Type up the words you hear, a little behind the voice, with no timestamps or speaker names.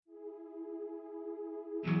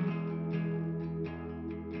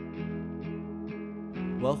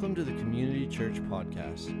Welcome to the Community Church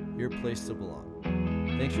Podcast, your place to belong.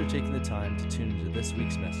 Thanks for taking the time to tune into this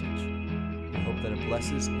week's message. We hope that it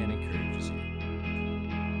blesses and encourages you.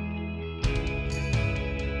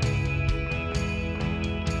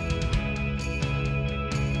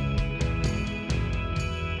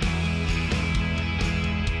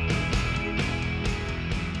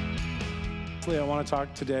 I want to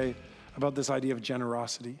talk today about this idea of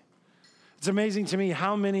generosity. It's amazing to me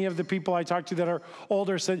how many of the people I talk to that are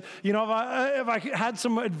older said, you know, if I had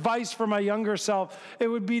some advice for my younger self, it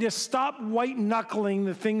would be to stop white-knuckling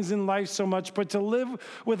the things in life so much, but to live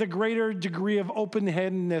with a greater degree of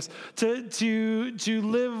open-handedness, to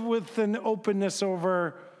live with an openness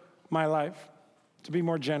over my life, to be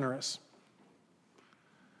more generous.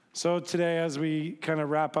 So today, as we kind of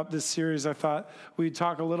wrap up this series, I thought we'd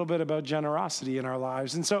talk a little bit about generosity in our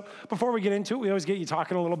lives. And so before we get into it, we always get you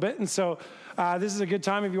talking a little bit. And so this is a good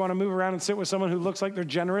time if you want to move around and sit with someone who looks like they're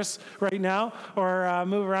generous right now, or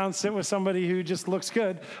move around and sit with somebody who just looks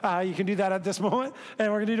good. You can do that at this moment.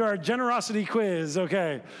 And we're going to do our generosity quiz,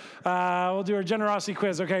 okay? We'll do our generosity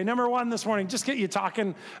quiz, okay? Number one this morning, just get you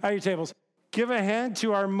talking at your tables. Give a hand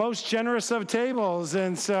to our most generous of tables.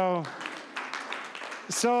 And so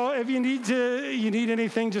if you need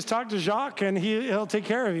anything, just talk to Jacques and he'll take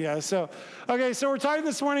care of you. So we're talking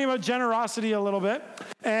this morning about generosity a little bit.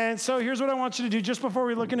 And so here's what I want you to do just before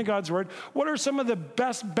we look into God's word. What are some of the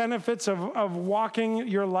best benefits of walking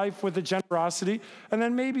your life with a generosity? And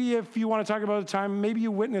then maybe if you want to talk about a time, maybe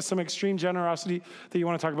you witnessed some extreme generosity that you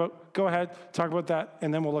want to talk about. Go ahead, talk about that,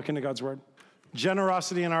 and then we'll look into God's word.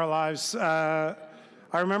 Generosity in our lives. I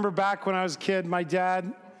remember back when I was a kid, my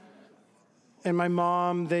dad and my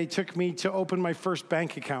mom, they took me to open my first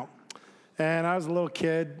bank account. And I was a little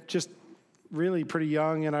kid, just really pretty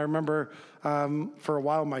young. And I remember for a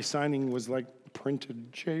while my signing was like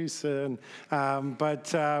printed Jason.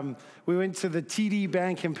 But we went to the TD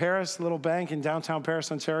Bank in Paris, a little bank in downtown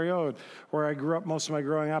Paris, Ontario, where I grew up most of my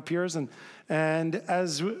growing up years. And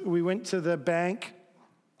as we went to the bank,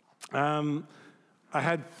 I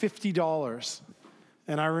had $50.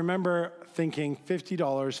 And I remember thinking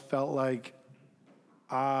 $50 felt like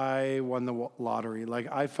I won the lottery.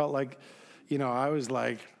 Like I felt like, I was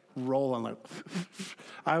like rolling. Like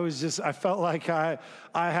I felt like I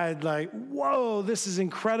had like, whoa, this is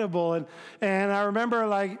incredible. And I remember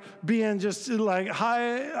like being just like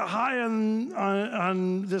high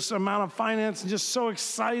on this amount of finance and just so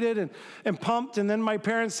excited and pumped. And then my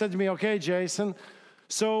parents said to me, okay, Jason,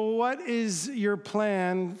 so what is your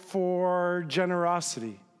plan for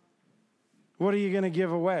generosity? What are you going to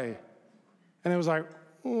give away? And it was like,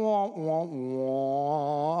 wah, wah,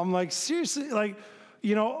 wah. I'm like, seriously, like,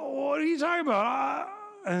 what are you talking about?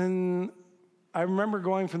 And I remember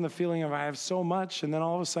going from the feeling of I have so much, and then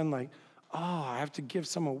all of a sudden like, I have to give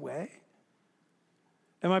some away.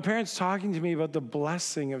 And my parents talking to me about the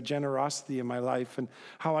blessing of generosity in my life and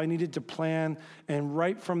how I needed to plan, and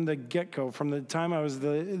right from the get-go, from the time I was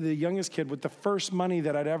the youngest kid with the first money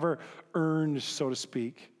that I'd ever earned, so to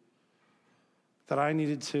speak, that I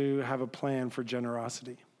needed to have a plan for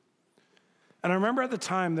generosity. And I remember at the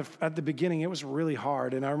time, at the beginning, it was really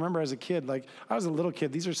hard. And I remember as a kid, like I was a little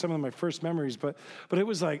kid, these are some of my first memories, but it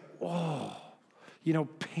was like,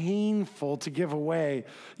 painful to give away,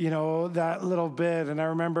 that little bit. And I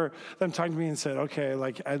remember them talking to me and said, okay,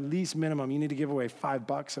 like at least minimum, you need to give away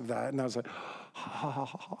 $5 of that. And I was like, ha, ha,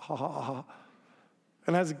 ha, ha, ha.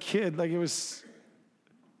 And as a kid, like it was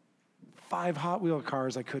 5 Hot Wheel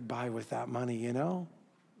cars I could buy with that money,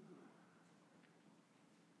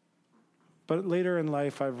 But later in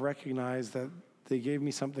life, I've recognized that they gave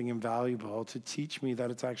me something invaluable to teach me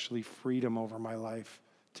that it's actually freedom over my life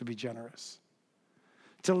to be generous.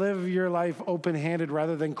 To live your life open-handed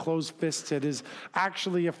rather than closed-fisted is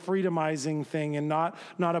actually a freedomizing thing and not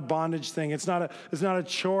a bondage thing. It's not a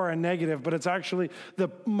chore, a negative, but it's actually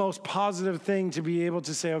the most positive thing to be able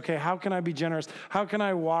to say, okay, how can I be generous? How can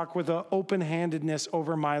I walk with an open-handedness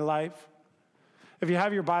over my life? If you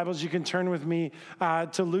have your Bibles, you can turn with me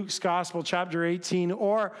to Luke's Gospel, chapter 18,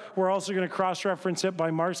 or we're also going to cross-reference it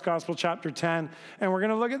by Mark's Gospel, chapter 10. And we're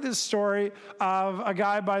going to look at this story of a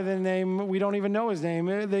guy by the name, we don't even know his name.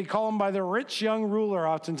 They call him by the rich young ruler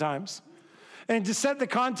oftentimes. And to set the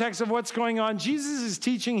context of what's going on, Jesus is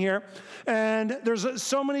teaching here, and there's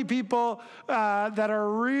so many people that are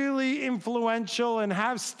really influential and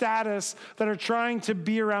have status that are trying to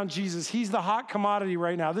be around Jesus. He's the hot commodity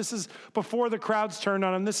right now. This is before the crowds turned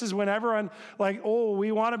on him. This is when everyone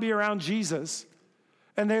we want to be around Jesus.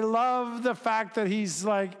 And they love the fact that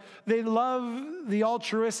they love the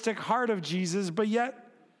altruistic heart of Jesus, but yet,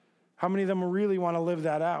 how many of them really want to live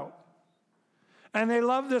that out? And they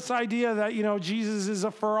love this idea that, Jesus is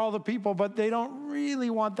for all the people, but they don't really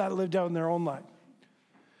want that lived out in their own life.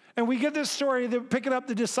 And we get this story, they're picking up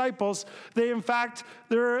the disciples. They're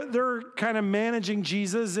kind of managing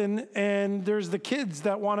Jesus, and there's the kids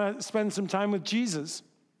that want to spend some time with Jesus.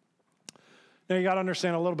 Now, you got to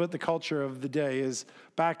understand a little bit the culture of the day is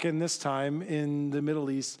back in this time in the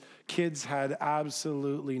Middle East, kids had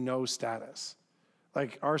absolutely no status.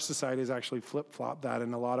 Like our society has actually flip-flopped that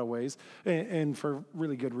in a lot of ways, and for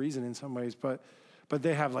really good reason in some ways, but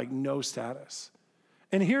they have like no status.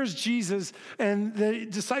 And here's Jesus, and the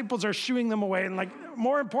disciples are shooing them away, and like,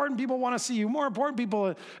 more important people want to see you, more important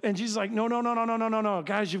people. And Jesus is like, no,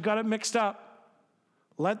 guys, you've got it mixed up.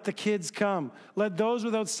 Let the kids come. Let those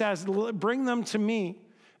without status, bring them to me.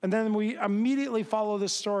 And then we immediately follow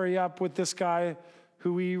this story up with this guy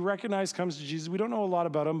who we recognize comes to Jesus. We don't know a lot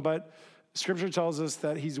about him, but Scripture tells us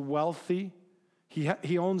that he's wealthy.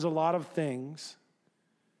 He owns a lot of things.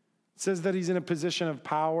 It says that he's in a position of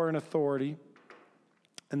power and authority,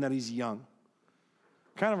 and that he's young.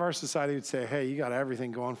 Kind of our society would say, hey, you got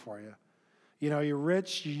everything going for you. You're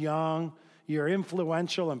rich, you're young, you're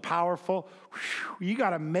influential and powerful. Whew, you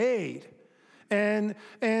got it made. And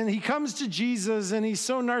he comes to Jesus, and he's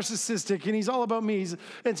so narcissistic, and he's all about me.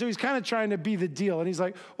 And so he's kind of trying to be the deal. And he's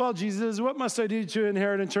like, well, Jesus, what must I do to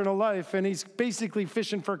inherit eternal life? And he's basically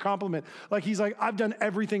fishing for a compliment. Like, he's like, I've done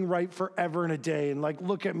everything right forever and a day. And like,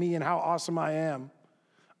 look at me and how awesome I am.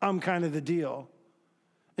 I'm kind of the deal.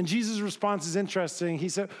 And Jesus' response is interesting. He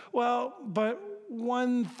said, well, but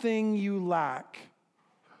one thing you lack.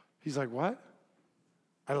 He's like, what?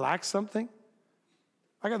 I lack something?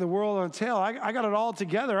 I got the world on a tail. I got it all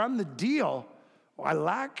together. I'm the deal. I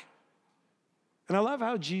lack. And I love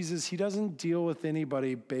how Jesus, he doesn't deal with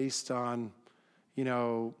anybody based on,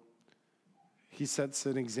 he sets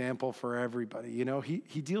an example for everybody.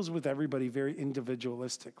 He deals with everybody very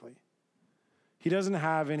individualistically. He doesn't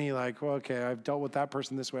have any like, well, okay, I've dealt with that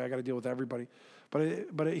person this way. I got to deal with everybody.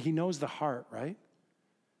 But he knows the heart, right?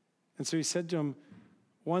 And so he said to him,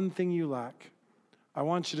 one thing you lack. I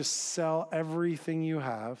want you to sell everything you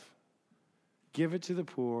have, give it to the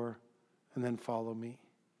poor, and then follow me.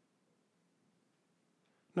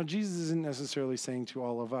 Now, Jesus isn't necessarily saying to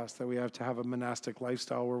all of us that we have to have a monastic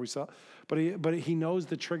lifestyle where we sell, but he knows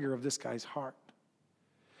the trigger of this guy's heart.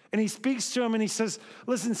 And he speaks to him and he says,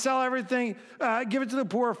 listen, sell everything, give it to the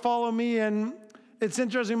poor, follow me. And it's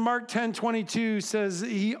interesting, Mark 10:22 says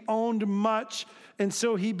he owned much, and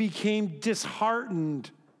so he became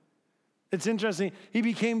disheartened. It's interesting, he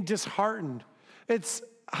became disheartened. It's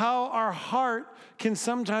how our heart can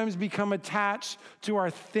sometimes become attached to our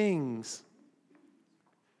things.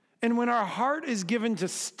 And when our heart is given to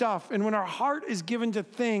stuff, and when our heart is given to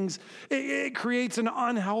things, it creates an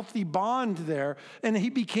unhealthy bond there. And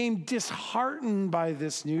he became disheartened by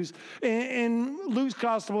this news. In Luke's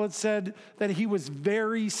gospel, it said that he was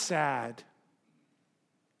very sad.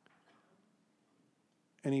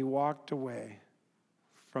 And he walked away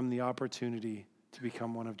from the opportunity to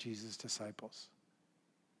become one of Jesus' disciples.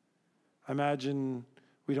 I imagine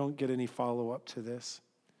we don't get any follow-up to this.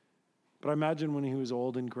 But I imagine when he was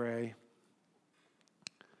old and gray,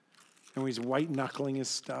 and he's white-knuckling his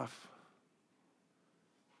stuff.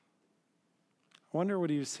 I wonder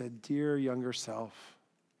what he said, dear younger self.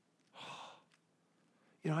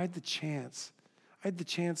 I had the chance. I had the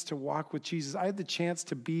chance to walk with Jesus. I had the chance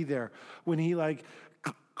to be there when he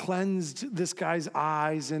cleansed this guy's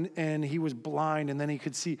eyes and he was blind and then he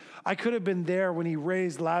could see. I could have been there when he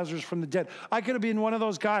raised Lazarus from the dead. I could have been one of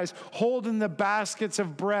those guys holding the baskets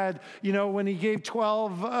of bread, when he gave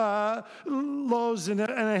 12 loaves and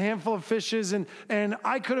a handful of fishes, and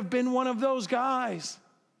I could have been one of those guys.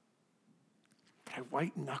 But I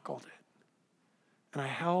white-knuckled it, and I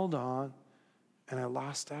held on, and I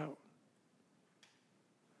lost out.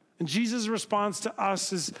 And Jesus' response to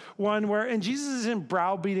us is one where, and Jesus isn't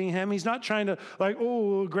browbeating him. He's not trying to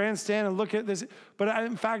grandstand and look at this. But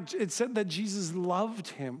in fact, it said that Jesus loved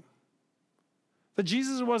him. That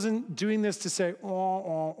Jesus wasn't doing this to say,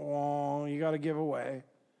 you got to give away.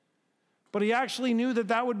 But he actually knew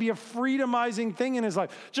that would be a freedomizing thing in his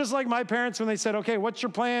life. Just like my parents when they said, okay, what's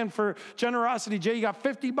your plan for generosity? Jay, you got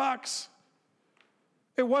 $50.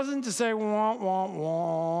 It wasn't to say,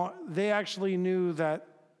 They actually knew that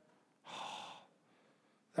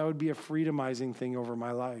that would be a freedomizing thing over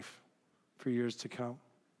my life for years to come.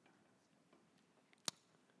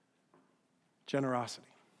 Generosity.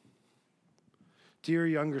 Dear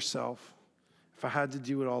younger self, if I had to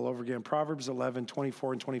do it all over again. Proverbs 11,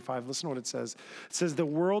 24 and 25, listen to what it says. It says, the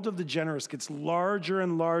world of the generous gets larger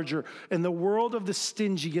and larger, and the world of the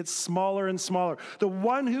stingy gets smaller and smaller. The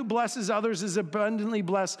one who blesses others is abundantly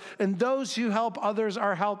blessed, and those who help others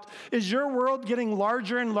are helped. Is your world getting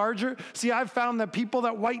larger and larger? See, I've found that people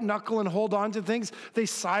that white knuckle and hold on to things, they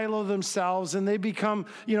silo themselves and they become,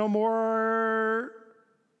 more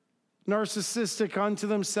narcissistic unto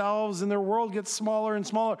themselves, and their world gets smaller and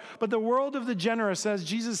smaller. But the world of the generous, as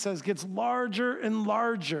Jesus says, gets larger and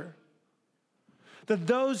larger. That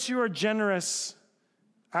those who are generous,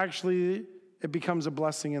 actually, it becomes a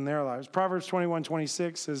blessing in their lives. Proverbs 21,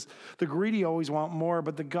 26 says, the greedy always want more,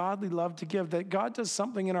 but the godly love to give. That God does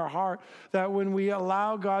something in our heart, that when we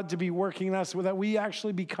allow God to be working in us, that we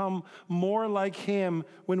actually become more like him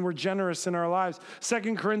when we're generous in our lives.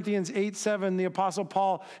 2 Corinthians 8, 7, the Apostle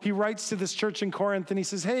Paul, he writes to this church in Corinth, and he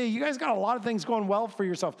says, hey, you guys got a lot of things going well for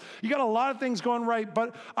yourself. You got a lot of things going right,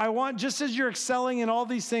 but I want, just as you're excelling in all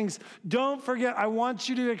these things, don't forget, I want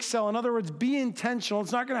you to excel. In other words, be intentional.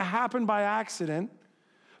 It's not going to happen by accident.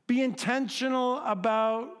 Be intentional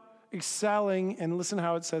about excelling, and listen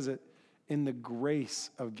how it says it, in the grace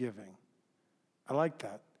of giving. I like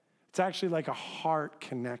that. It's actually like a heart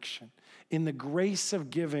connection. In the grace of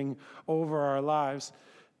giving over our lives.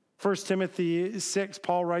 1 Timothy 6,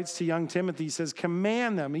 Paul writes to young Timothy, he says,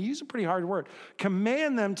 command them, he used a pretty hard word,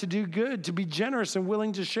 command them to do good, to be generous and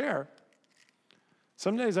willing to share.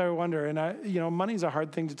 Some days I wonder, and money's a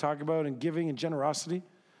hard thing to talk about, and giving and generosity.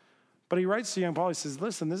 But he writes to young Paul, he says,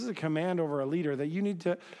 listen, this is a command over a leader that you need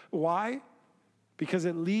to, why? Because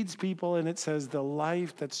it leads people, and it says the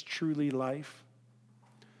life that's truly life.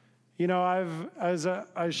 As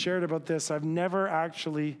I shared about this, I've never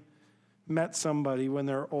actually met somebody when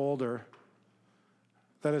they're older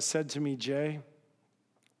that has said to me, Jay,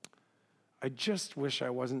 I just wish I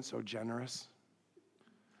wasn't so generous.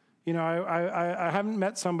 I haven't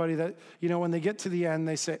met somebody that, when they get to the end,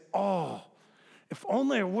 they say, oh, if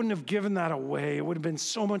only I wouldn't have given that away, it would have been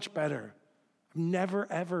so much better. I've never,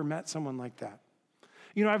 ever met someone like that.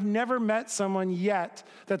 I've never met someone yet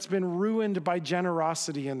that's been ruined by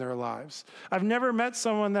generosity in their lives. I've never met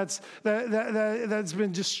someone that's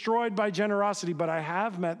been destroyed by generosity, but I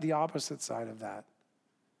have met the opposite side of that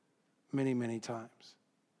many, many times.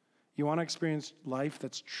 You want to experience life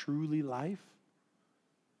that's truly life?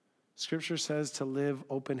 Scripture says to live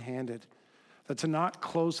open-handed. That to not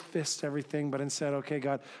close fist everything, but instead, okay,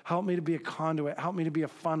 God, help me to be a conduit. Help me to be a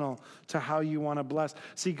funnel to how you want to bless.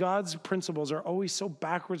 See, God's principles are always so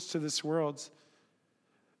backwards to this world.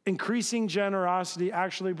 Increasing generosity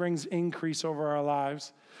actually brings increase over our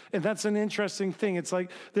lives. And that's an interesting thing. It's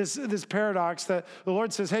like this paradox that the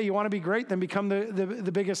Lord says, hey, you want to be great? Then become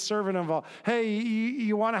the biggest servant of all. Hey,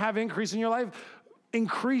 you want to have increase in your life?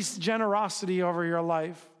 Increase generosity over your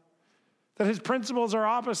life. That his principles are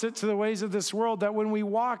opposite to the ways of this world, that when we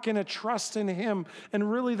walk in a trust in him, and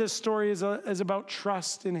really this story is about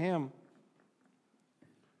trust in him.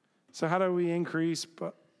 So how do we increase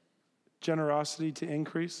generosity to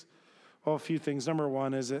increase? Well, a few things. Number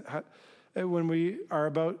one is when we are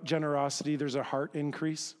about generosity, there's a heart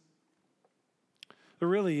increase. There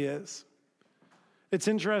really is. It's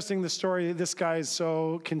interesting, the story, this guy is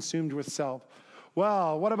so consumed with self.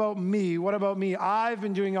 Well, what about me? What about me? I've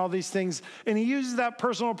been doing all these things. And he uses that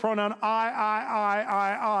personal pronoun,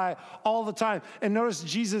 I, all the time. And notice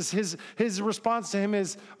Jesus, his response to him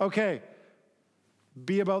is, okay,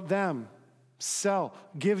 be about them. Sell,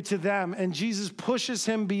 give to them. And Jesus pushes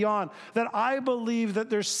him beyond that. I believe that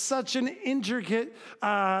there's such an intricate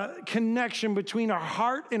connection between our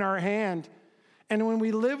heart and our hand. And when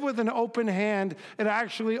we live with an open hand, it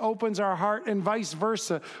actually opens our heart, and vice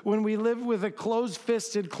versa. When we live with a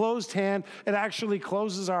closed-fisted, closed hand, it actually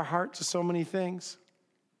closes our heart to so many things.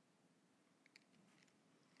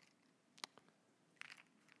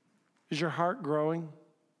 Is your heart growing?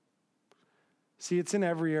 See, it's in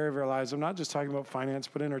every area of our lives. I'm not just talking about finance,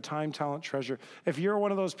 but in our time, talent, treasure. If you're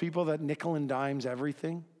one of those people that nickel and dimes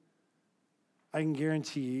everything, I can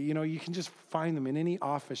guarantee you, you can just find them in any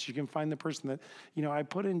office. You can find the person that, I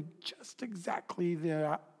put in just exactly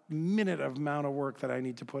the minute of amount of work that I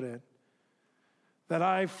need to put in. That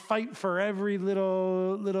I fight for every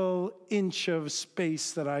little inch of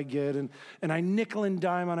space that I get, and I nickel and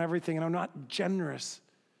dime on everything, and I'm not generous.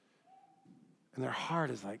 And their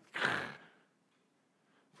heart is like,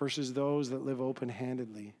 versus those that live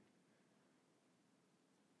open-handedly.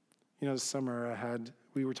 This summer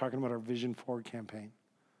we were talking about our Vision Forward campaign.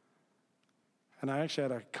 And I actually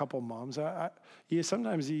had a couple moms.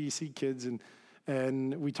 Sometimes you see kids and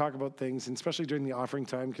And we talk about things, and especially during the offering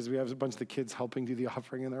time, because we have a bunch of the kids helping do the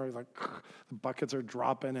offering, and they're always like, the buckets are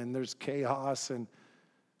dropping, and there's chaos, and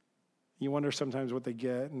you wonder sometimes what they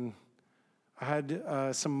get. And I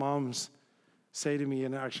had some moms say to me,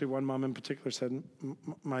 and actually one mom in particular said,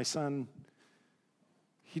 my son,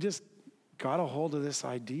 he just got a hold of this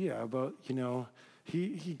idea about,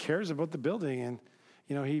 he cares about the building, and,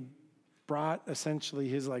 he brought essentially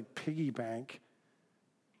his like piggy bank.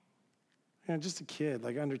 Just a kid,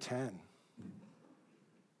 like under 10.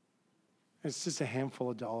 It's just a handful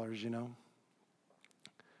of dollars,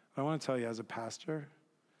 I want to tell you, as a pastor,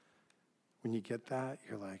 when you get that,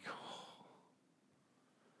 you're like, oh.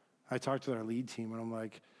 I talked to our lead team, and I'm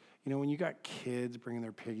like, when you got kids bringing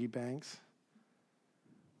their piggy banks,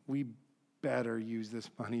 we better use this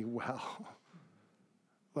money well.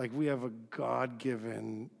 Like, we have a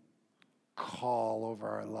God-given call over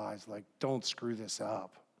our lives. Like, don't screw this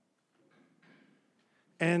up.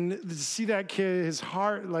 And to see that kid, his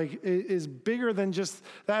heart, like, is bigger than just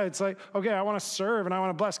that. It's like, okay, I want to serve and I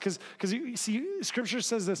want to bless. Because you see, Scripture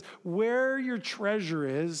says this, where your treasure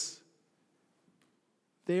is,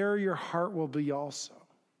 there your heart will be also.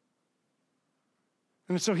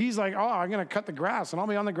 And so he's like, I'm going to cut the grass, and I'll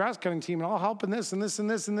be on the grass cutting team, and I'll help in this and this and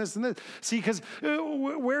this and this and this. See, because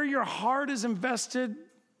where your heart is invested,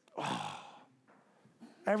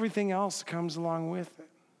 everything else comes along with it.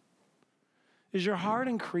 Is your heart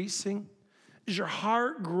increasing? Is your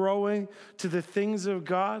heart growing to the things of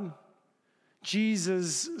God?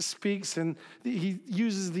 Jesus speaks, and he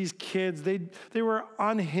uses these kids. They were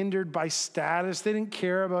unhindered by status. They didn't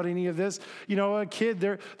care about any of this. A kid,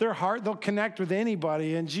 their heart, they'll connect with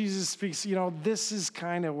anybody. And Jesus speaks, this is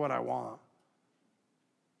kind of what I want.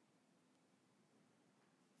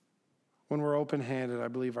 When we're open-handed, I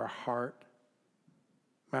believe our heart,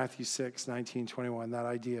 Matthew 6, 19, 21, that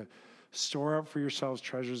idea, store up for yourselves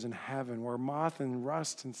treasures in heaven where moth and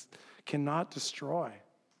rust cannot destroy.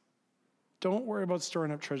 Don't worry about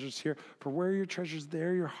storing up treasures here, for where your treasures,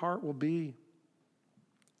 there your heart will be.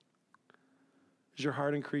 Is your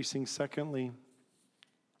heart increasing? Secondly,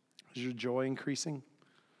 is your joy increasing?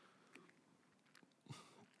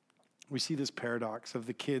 We see this paradox of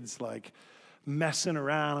the kids like messing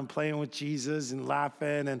around and playing with Jesus and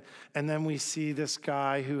laughing, and then we see this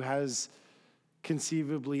guy who has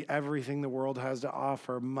conceivably everything the world has to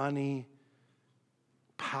offer: money,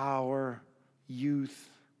 power, youth.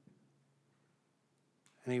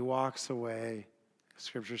 And he walks away,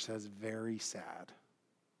 Scripture says, very sad.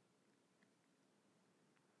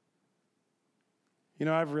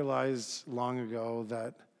 I've realized long ago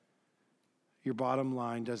that your bottom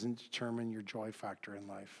line doesn't determine your joy factor in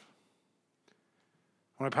life.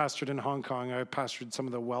 When I pastored in Hong Kong, I pastored some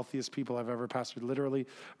of the wealthiest people I've ever pastored. Literally,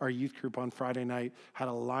 our youth group on Friday night had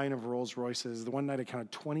a line of Rolls Royces. The one night I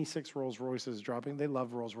counted 26 Rolls Royces dropping. They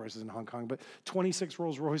love Rolls Royces in Hong Kong, but 26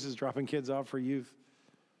 Rolls Royces dropping kids off for youth.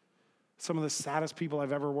 Some of the saddest people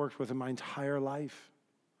I've ever worked with in my entire life.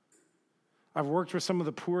 I've worked with some of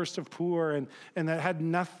the poorest of poor and that had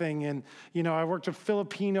nothing. And, I worked with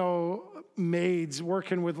Filipino maids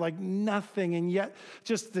working with like nothing. And yet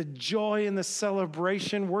just the joy and the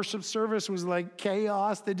celebration, worship service was like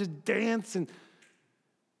chaos. They just dance. And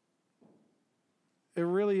it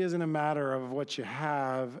really isn't a matter of what you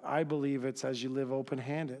have. I believe it's as you live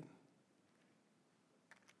open-handed.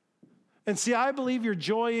 And see, I believe your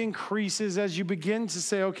joy increases as you begin to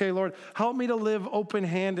say, okay, Lord, help me to live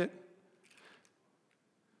open-handed.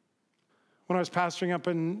 When I was pastoring up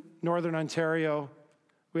in Northern Ontario,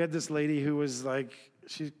 we had this lady who was like,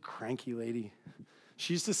 she's a cranky lady.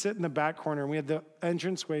 She used to sit in the back corner, and we had the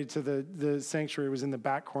entranceway to the sanctuary was in the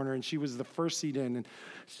back corner, and she was the first seat in, and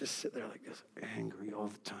she'd just sit there like this, angry all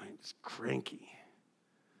the time, just cranky.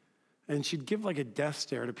 And she'd give like a death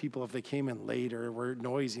stare to people if they came in late or were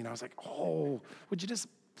noisy, and I was like, oh, would you just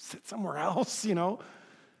sit somewhere else,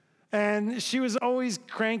 And she was always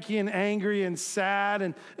cranky and angry and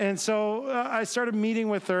sad. And so I started meeting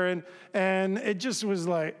with her, and it just was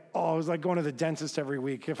like, it was like going to the dentist every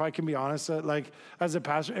week. If I can be honest, like as a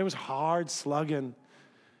pastor, it was hard slugging.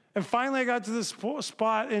 And finally I got to this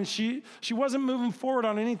spot, and she wasn't moving forward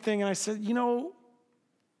on anything. And I said,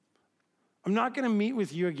 I'm not going to meet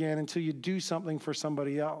with you again until you do something for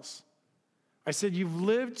somebody else. I said, you've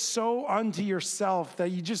lived so unto yourself that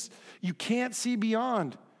you can't see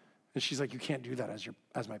beyond. And she's like, you can't do that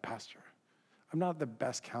as my pastor. I'm not the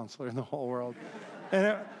best counselor in the whole world.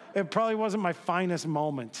 And it probably wasn't my finest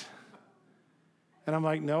moment. And I'm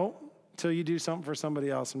like, no, until you do something for somebody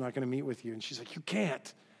else, I'm not going to meet with you. And she's like, you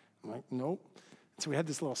can't. I'm like, nope. So we had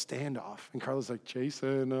this little standoff, and Carla's like,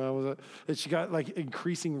 Jason, and she got like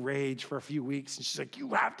increasing rage for a few weeks, and she's like, you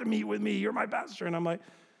have to meet with me, you're my pastor. And I'm like,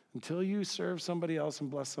 until you serve somebody else and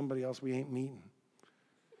bless somebody else, we ain't meeting.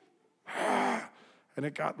 And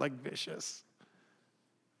it got like vicious.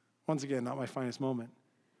 Once again, not my finest moment.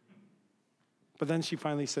 But then she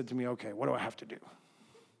finally said to me, okay, what do I have to do?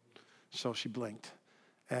 So she blinked.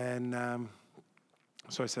 And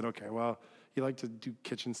so I said, okay, well, you like to do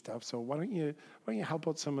kitchen stuff, so why don't you help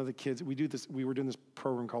out some of the kids? We were doing this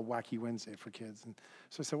program called Wacky Wednesday for kids. And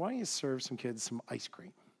so I said, why don't you serve some kids some ice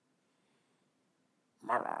cream?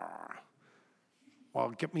 Well,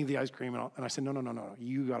 get me the ice cream. And I said, no,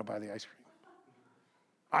 you got to buy the ice cream.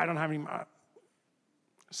 I don't have any money.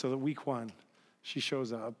 So the week one, she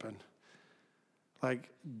shows up and like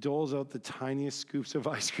doles out the tiniest scoops of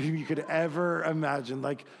ice cream you could ever imagine,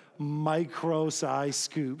 like micro-sized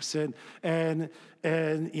scoops, and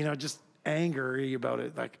just angry about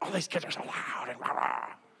it, like, oh, these kids are so loud, and blah, blah.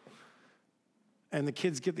 And the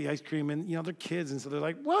kids get the ice cream, and they're kids, and so they're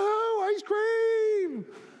like, whoa, ice cream!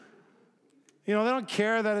 They don't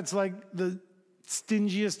care that it's like the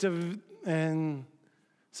stingiest of, and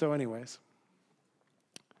so anyways,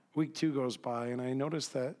 week 2 goes by, and I notice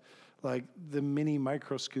that like the mini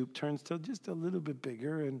micro scoop turns to just a little bit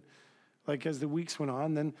bigger. And like as the weeks went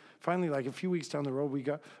on, then finally like a few weeks down the road,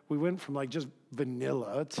 we went from like just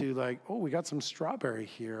vanilla to like, oh, we got some strawberry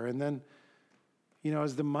here. And then,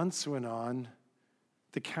 as the months went on,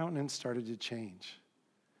 the countenance started to change.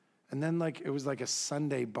 And then like it was like a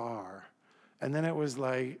Sunday bar. And then it was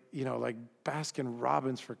like, like Baskin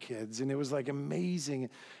Robbins for kids. And it was like amazing.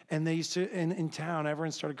 And they used to, in town,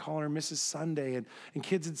 everyone started calling her Mrs. Sunday. And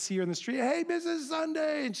kids would see her in the street, hey, Mrs.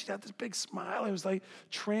 Sunday. And she'd have this big smile. It was like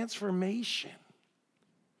transformation.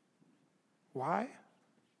 Why?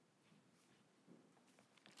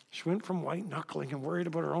 She went from white knuckling and worried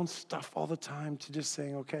about her own stuff all the time to just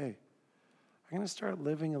saying, okay, I'm going to start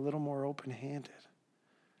living a little more open-handed.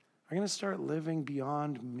 I'm going to start living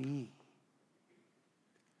beyond me.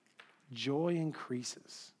 Joy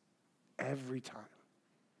increases every time.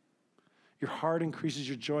 Your heart increases,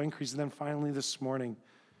 your joy increases. And then finally this morning,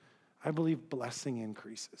 I believe blessing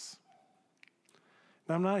increases.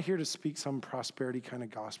 Now, I'm not here to speak some prosperity kind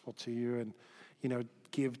of gospel to you and,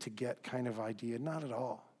 give to get kind of idea. Not at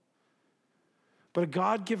all. But a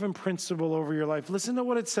God-given principle over your life. Listen to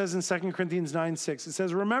what it says in 2 Corinthians 9:6. It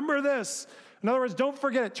says, remember this. In other words, don't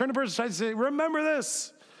forget it. Turn to the person and say, remember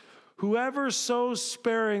this. Whoever sows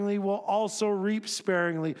sparingly will also reap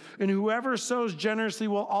sparingly, and whoever sows generously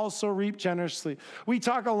will also reap generously. We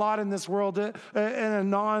talk a lot in this world in a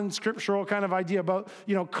non-scriptural kind of idea about,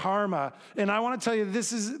 karma. And I want to tell you,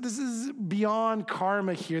 this is beyond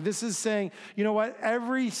karma here. This is saying, you know what?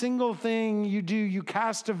 Every single thing you do, you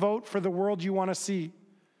cast a vote for the world you want to see.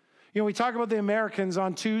 We talk about the Americans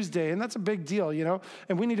on Tuesday, and that's a big deal,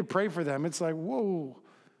 and we need to pray for them. It's like, whoa.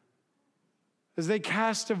 As they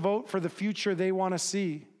cast a vote for the future they want to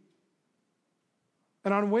see.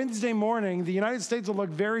 And on Wednesday morning, the United States will look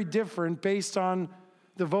very different based on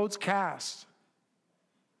the votes cast.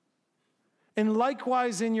 And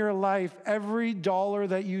likewise in your life, every dollar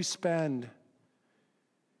that you spend,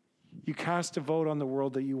 you cast a vote on the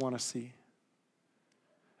world that you want to see.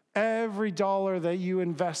 Every dollar that you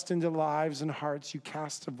invest into lives and hearts, you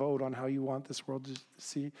cast a vote on how you want this world to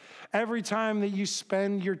see. Every time that you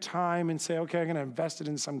spend your time and say, okay, I'm going to invest it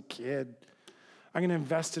in some kid. I'm going to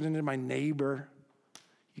invest it into my neighbor.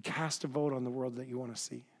 You cast a vote on the world that you want to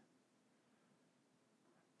see.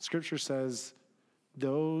 Scripture says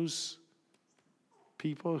those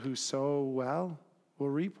people who sow well will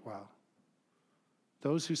reap well.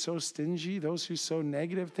 Those who sow stingy, those who sow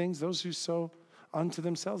negative things, those who sow unto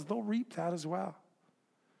themselves, they'll reap that as well.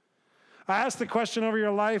 I asked the question over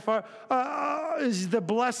your life, is the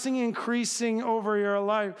blessing increasing over your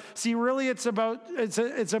life? See, really it's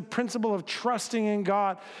a principle of trusting in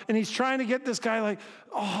God. And he's trying to get this guy like,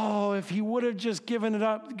 oh, if he would have just given it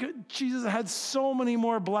up. Jesus had so many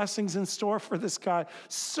more blessings in store for this guy,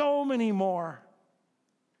 so many more.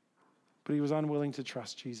 But he was unwilling to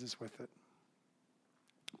trust Jesus with it.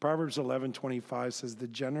 Proverbs 11:25 says, the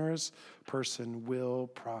generous person will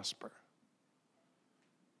prosper.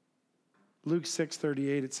 Luke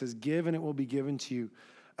 6:38, it says, give and it will be given to you.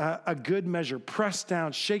 A good measure, pressed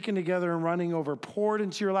down, shaken together and running over, poured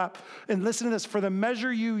into your lap. And listen to this, for the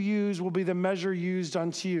measure you use will be the measure used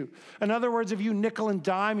unto you. In other words, if you nickel and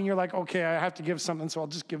dime and you're like, okay, I have to give something, so I'll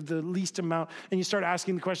just give the least amount. And you start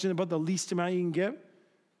asking the question about the least amount you can give. It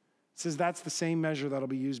says that's the same measure that'll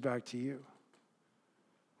be used back to you.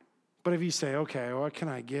 But if you say, okay, what can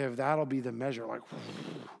I give? That'll be the measure. Like,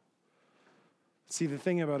 See, the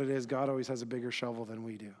thing about it is God always has a bigger shovel than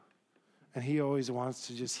we do. And he always wants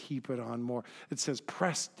to just heap it on more. It says,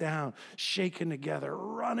 pressed down, shaken together,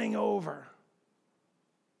 running over.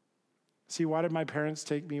 See, why did my parents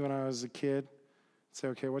take me when I was a kid? Say,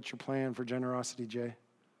 okay, what's your plan for generosity, Jay?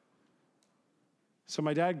 So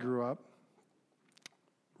my dad grew up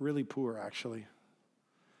really poor, actually.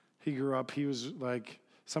 He grew up, he was like,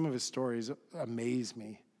 some of his stories amaze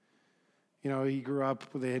me. You know, he grew up,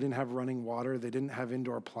 they didn't have running water, they didn't have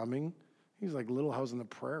indoor plumbing. He was like Little House on the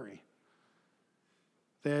Prairie.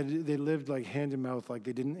 They lived like hand to mouth, like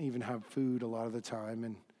they didn't even have food a lot of the time.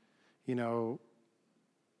 And, you know,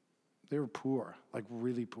 they were poor, like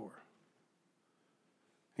really poor.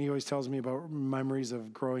 And he always tells me about memories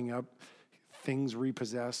of growing up, things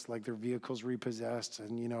repossessed, like their vehicles repossessed,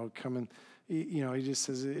 and, you know, he just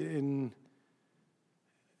says,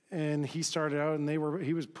 and he started out and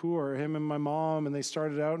he was poor, him and my mom, and they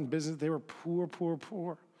started out in business. They were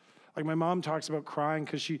poor. Like my mom talks about crying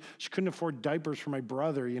because she couldn't afford diapers for my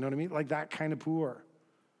brother, you know what I mean? Like that kind of poor.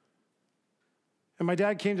 And my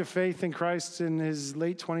dad came to faith in Christ in his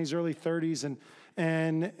late 20s, early 30s,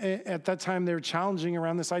 and at that time they were challenging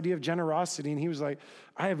around this idea of generosity, and he was like,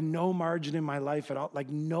 I have no margin in my life at all, like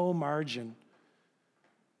no margin.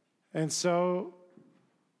 And so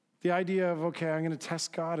the idea of, okay, I'm going to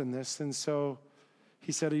test God in this, and so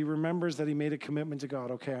he said he remembers that he made a commitment to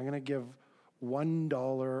God. Okay, I'm going to give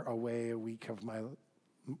 $1 away a week of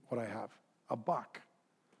what I have, $1. And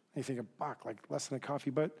you think $1, like less than a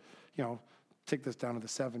coffee, but, you know, take this down to the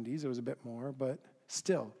 70s, it was a bit more, but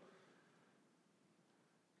still.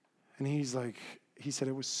 And he said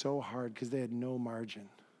it was so hard because they had no margin.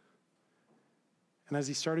 And as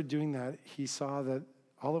he started doing that, he saw that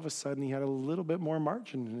all of a sudden he had a little bit more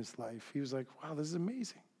margin in his life. He was like, wow, this is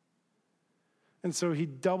amazing. And so he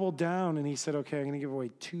doubled down and he said, okay, I'm going to give away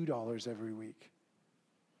 $2 every week.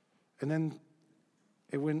 And then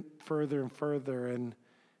it went further and further. And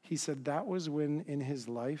he said that was when in his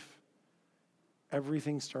life,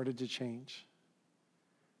 everything started to change.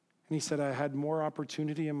 And he said, I had more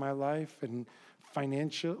opportunity in my life and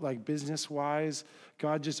financial, like business-wise.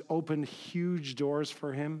 God just opened huge doors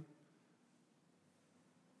for him.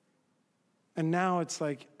 And now it's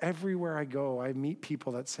like everywhere I go, I meet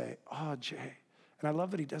people that say, oh, Jay. And I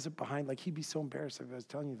love that he does it behind, like he'd be so embarrassed if I was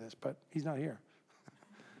telling you this, but he's not here.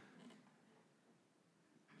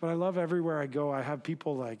 But I love everywhere I go, I have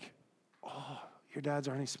people like, oh, your dad's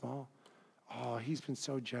Arnie Small. Oh, he's been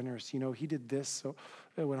so generous. You know, he did this so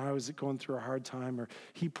when I was going through a hard time, or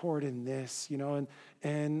he poured in this, you know,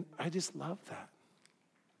 and I just love that.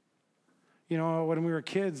 You know, when we were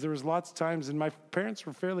kids, there was lots of times, and my parents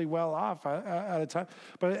were fairly well off at a time.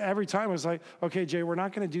 But every time I was like, okay, Jay, we're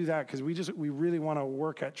not going to do that because we really want to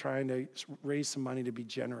work at trying to raise some money to be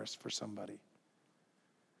generous for somebody.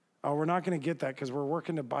 Oh, we're not going to get that because we're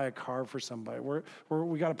working to buy a car for somebody.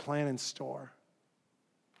 We got a plan in store.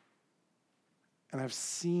 And I've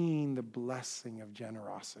seen the blessing of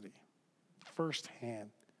generosity firsthand,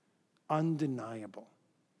 undeniable.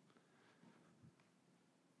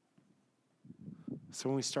 So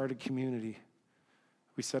when we started community,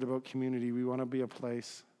 we said about community, we want to be a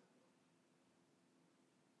place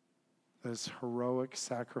that is heroic,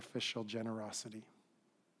 sacrificial generosity.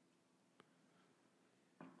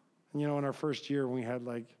 And you know, in our first year, when we had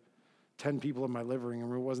like 10 people in my living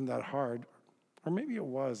room, it wasn't that hard. Or maybe it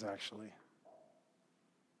was actually.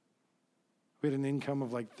 We had an income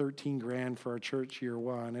of like 13 grand for our church year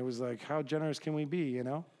one. It was like, how generous can we be, you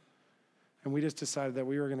know? And we just decided that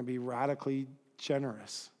we were going to be radically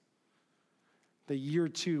generous. The year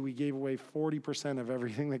two, we gave away 40% of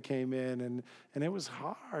everything that came in, and it was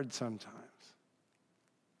hard sometimes.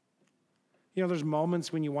 You know, there's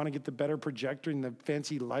moments when you want to get the better projector and the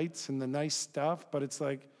fancy lights and the nice stuff, but it's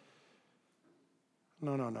like,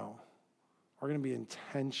 no. We're going to be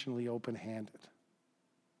intentionally open-handed.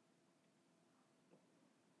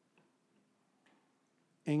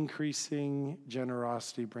 Increasing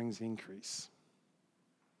generosity brings increase.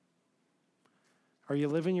 Are you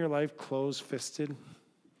living your life closed-fisted?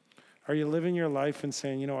 Are you living your life and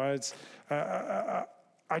saying, you know, I got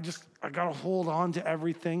to hold on to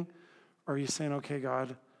everything? Or are you saying, okay,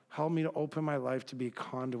 God, help me to open my life to be a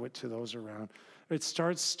conduit to those around? It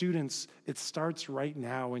starts right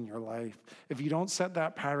now in your life. If you don't set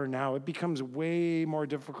that pattern now, it becomes way more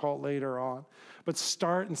difficult later on. But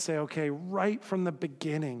start and say, okay, right from the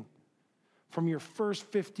beginning, from your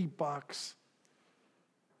first $50,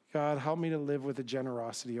 God, help me to live with a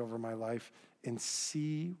generosity over my life and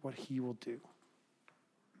see what he will do.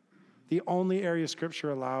 The only area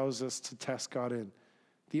Scripture allows us to test God in,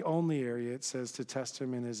 The only area it says to test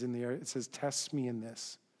him in is in the area, it says, test me in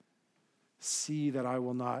this. See that I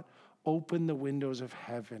will not open the windows of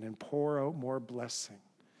heaven and pour out more blessing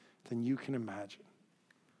than you can imagine.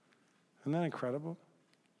 Isn't that incredible?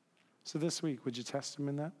 So this week, would you test him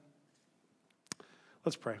in that?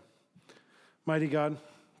 Let's pray. Mighty God,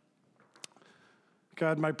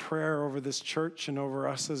 my prayer over this church and over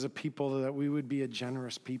us as a people, that we would be a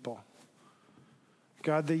generous people.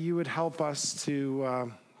 God, that you would help us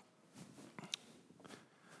to,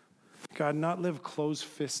 God, not live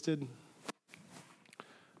close-fisted,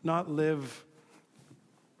 not live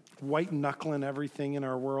white-knuckling everything in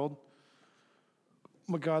our world.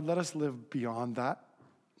 But God, let us live beyond that.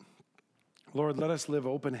 Lord, let us live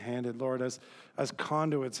open-handed, Lord, as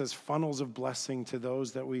conduits, as funnels of blessing to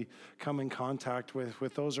those that we come in contact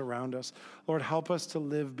with those around us. Lord, help us to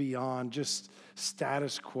live beyond just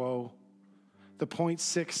status quo, the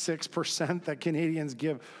 0.66% that Canadians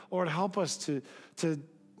give. Lord, help us to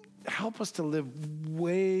live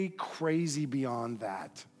way crazy beyond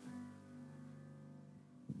that.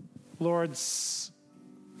 Lord,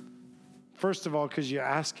 first of all, because you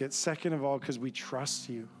ask it. Second of all, because we trust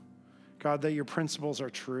you. God, that your principles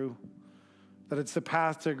are true, that it's the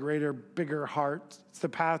path to a greater, bigger heart. It's the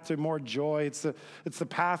path to more joy. It's the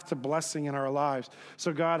path to blessing in our lives.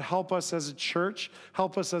 So God, help us as a church,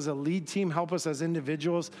 help us as a lead team, help us as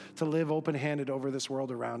individuals to live open-handed over this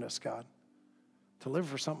world around us, God, to live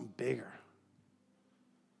for something bigger.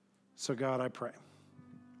 So God, I pray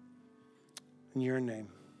in your name,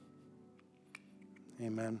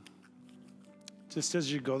 amen. Just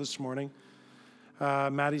as you go this morning,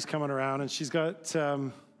 Maddie's coming around, and she's got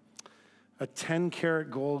a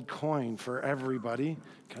 10-karat gold coin for everybody.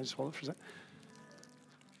 Can I just hold it for a second?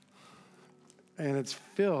 And it's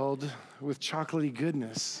filled with chocolatey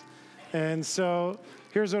goodness. And so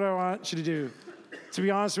here's what I want you to do. To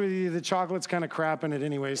be honest with you, the chocolate's kind of crap in it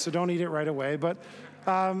anyway, so don't eat it right away. But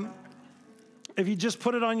if you just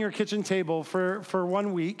put it on your kitchen table for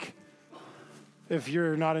 1 week, if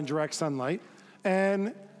you're not in direct sunlight,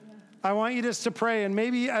 and I want you just to pray, and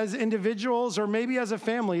maybe as individuals or maybe as a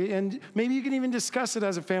family, and maybe you can even discuss it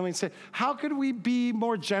as a family and say, how could we be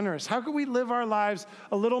more generous? How could we live our lives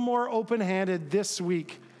a little more open-handed this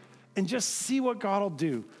week and just see what God will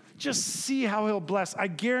do? Just see how he'll bless. I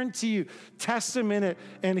guarantee you, test him in it,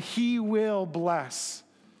 and he will bless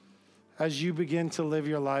as you begin to live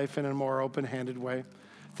your life in a more open-handed way.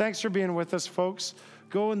 Thanks for being with us, folks.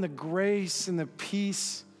 Go in the grace and the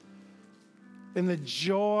peace, in the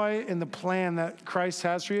joy and the plan that Christ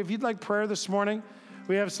has for you. If you'd like prayer this morning,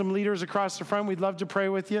 we have some leaders across the front. We'd love to pray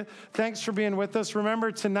with you. Thanks for being with us.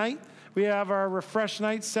 Remember, tonight, we have our Refresh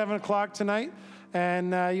Night, 7 o'clock tonight,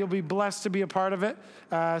 and you'll be blessed to be a part of it.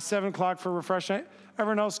 7 o'clock for Refresh Night.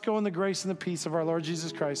 Everyone else, go in the grace and the peace of our Lord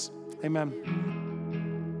Jesus Christ.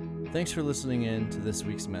 Amen. Thanks for listening in to this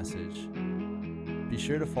week's message. Be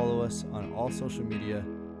sure to follow us on all social media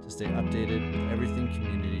to stay updated with everything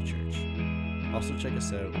Community Church. Also check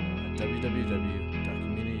us out at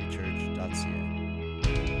www.communitychurch.ca.